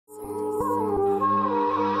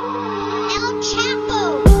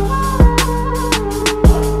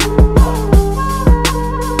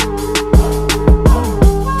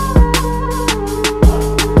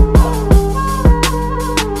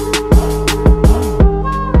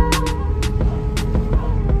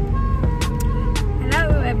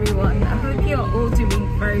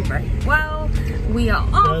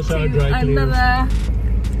another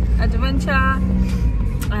adventure,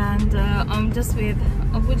 and I'm just with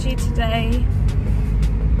Abuji today.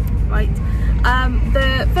 Right,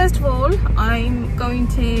 first of all, I'm going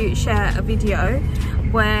to share a video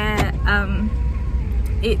where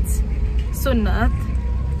it's sunnah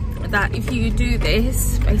that if you do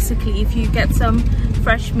this, basically if you get some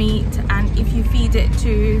fresh meat and if you feed it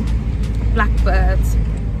to blackbirds,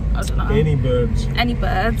 I don't know, any birds,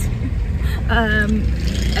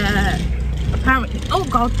 apparently, oh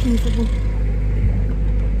god, please,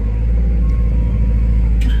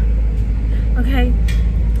 okay,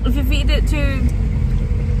 if you feed it to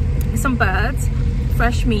some birds,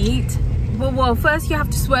 fresh meat, well first you have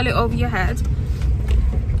to swirl it over your head.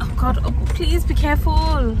 Oh god, oh, please be careful.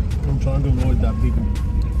 I'm trying to avoid that big one.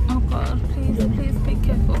 Oh god, please be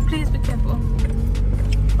careful, please be careful.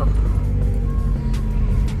 Oh.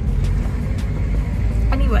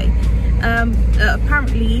 Anyway,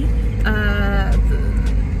 apparently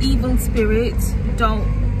the evil spirits don't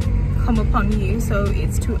come upon you, so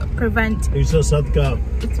it's to prevent. It's a sadaqah.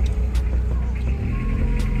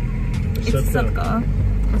 It's a sadaqah.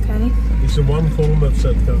 Okay. It's a one form of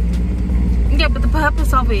sadaqah. Yeah, but the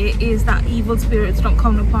purpose of it is that evil spirits don't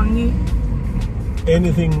come upon you.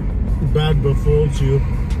 Anything bad befalls you,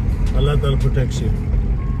 Allah Ta'ala protects you.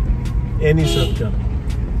 Any sadaqah.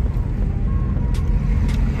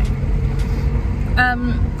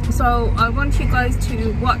 So I want you guys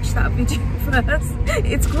to watch that video first.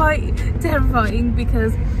 It's quite terrifying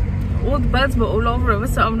because all the birds were all over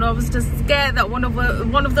us, so I was just scared that one of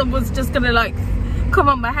them was just gonna like come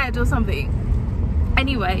on my head or something.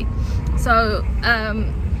 Anyway, so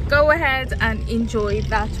go ahead and enjoy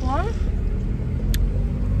that one.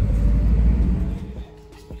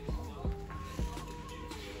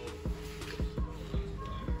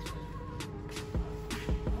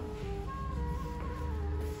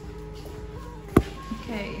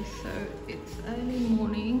 Okay, so it's early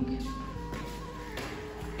morning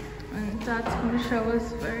and Dad's going to show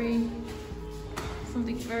us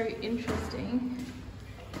something very interesting.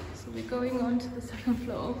 So we're going on to the second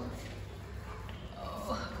floor.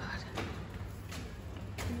 Oh god,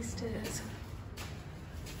 these stairs.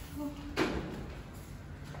 Oh.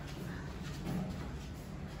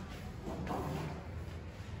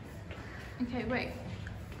 Okay, wait.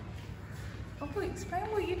 Oh, explain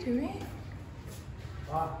what you're doing.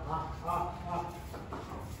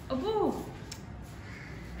 Abu,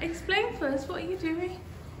 explain first, what are you doing?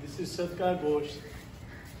 This is sadaqah ghost.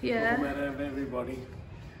 Yeah. For everybody.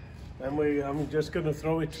 And I'm just going to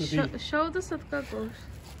throw it to show the sadaqah ghost.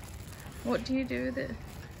 What do you do with it?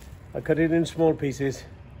 I cut it in small pieces.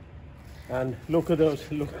 And look at those.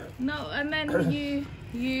 Look. No, and then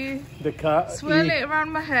you swirl it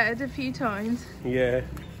around my head a few times. Yeah.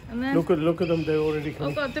 And then, look at them, they're already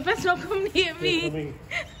coming. Oh god, they best not come near me.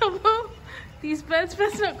 These birds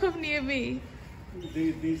best not come near me.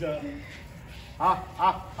 These are... Oh,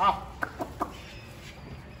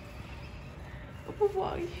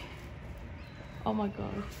 why? Oh my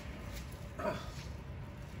god.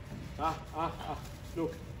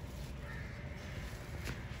 Look.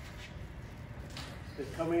 They're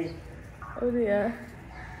coming. Oh dear.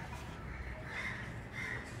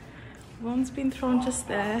 One's been thrown just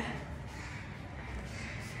there.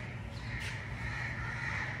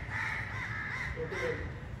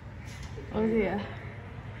 Oh dear.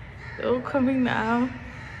 They're all coming now.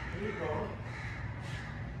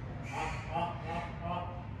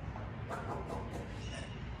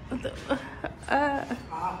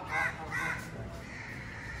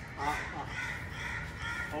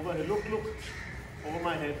 Over here, look. Over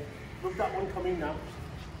my head. Look, that one coming now.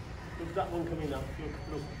 Look, that one coming now.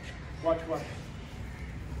 Look. Watch.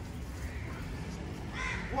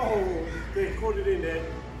 Whoa, they caught it in there.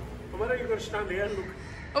 Why are you going to stand there and look?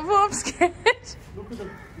 Oh, I'm scared. Look at them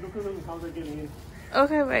how they're getting in.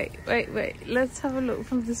 Okay, wait. Let's have a look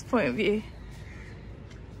from this point of view.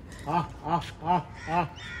 Look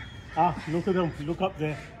at them. Look up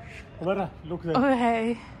there. Look there.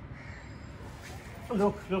 Okay.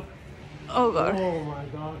 Look. Oh god. Oh my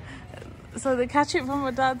god. So they catch it from my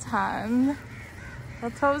dad's hand. I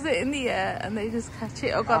throws it in the air and they just catch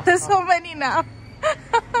it. Oh god, there's so many now. Look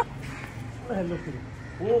at them.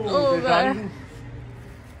 Oh they're god. diving.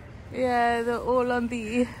 Yeah, they're all on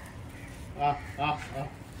the...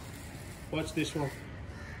 Watch this one.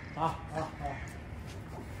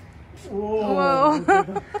 Whoa.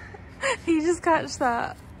 You just catch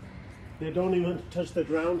that. They don't even touch the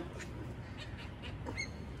ground.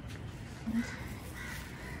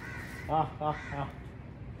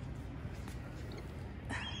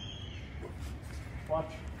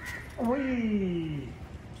 Watch. Whee!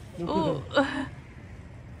 Oh,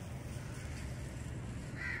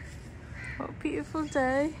 what a beautiful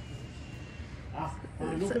day.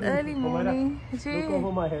 It's early morning. Look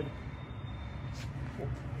over my head.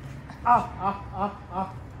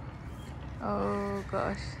 Oh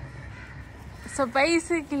gosh. So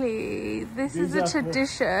basically, this is a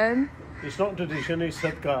tradition. It's not tradition, it's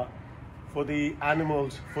sadaqah for the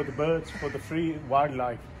animals, for the birds, for the free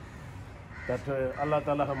wildlife. That Allah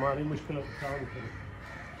Ta'ala hamari mushkil uthaan kare.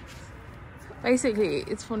 Basically,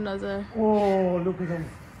 it's for Nazar. Oh, look at them.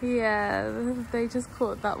 Yeah, they just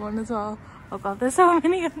caught that one as well. Oh god, there's so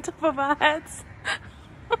many on top of our heads.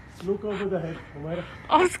 Look over the head, Umaira.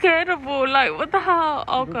 I'm scared of all. Like, what the hell?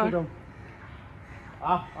 Oh Look god. at them.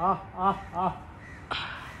 Oh,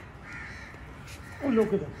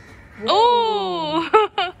 look at them. Oh!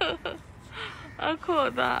 I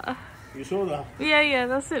caught that. You saw that? Yeah,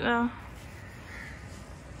 that's it now.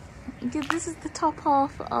 Okay, this is the top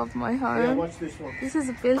half of my home. Yeah, watch this one. This is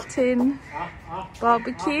a built-in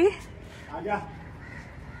barbecue. Right.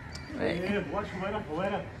 Yeah, watch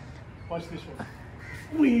Umaira. Watch this one.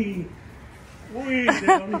 Wee! They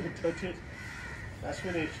don't even touch it. That's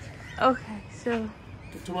finished. Okay, so...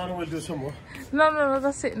 Tomorrow we'll do some more. No,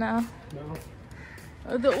 that's it now.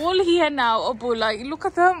 No. They're all here now, Abu. Like, look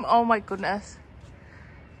at them. Oh my goodness.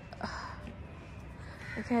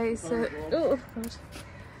 Okay, so... Oh, God.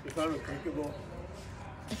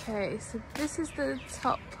 Okay, so this is the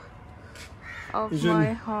top of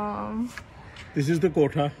my home. This is the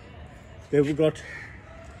kota. They've got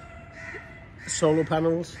solar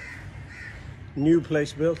panels. New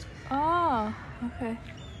place built. Oh, okay.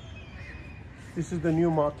 This is the new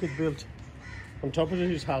market built. On top of it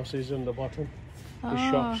is houses, and the bottom is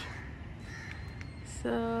shops.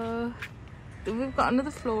 So we've got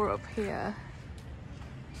another floor up here.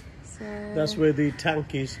 So that's where the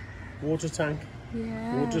tank is, water tank,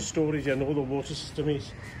 yeah, water storage, and all the water system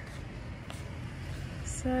is.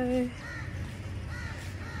 So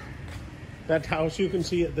that house you can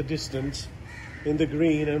see at the distance, in the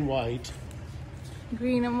green and white.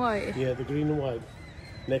 Green and white? Yeah, the green and white,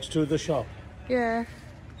 next to the shop. Yeah.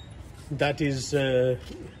 That is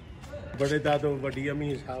Bade Dado Badi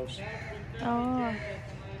Ammi's house. Oh.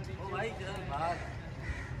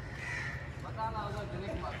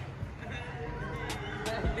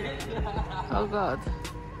 Oh God.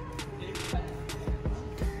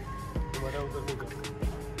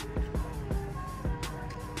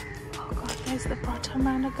 Oh God, there's the bottom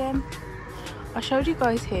man again. I showed you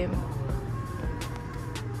guys him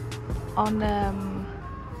on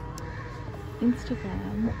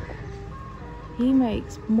Instagram. He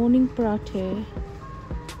makes morning parathe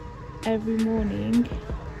every morning,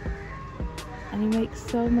 and he makes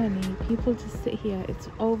so many. People just sit here. It's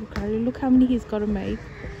overcrowded. Look how many he's got to make.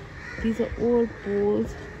 These are all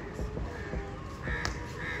balls.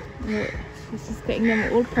 Look, he's just getting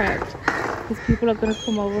them all prepped because people are going to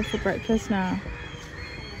come over for breakfast now.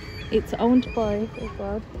 It's owned by, oh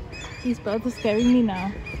God, these birds are scaring me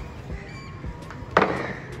now.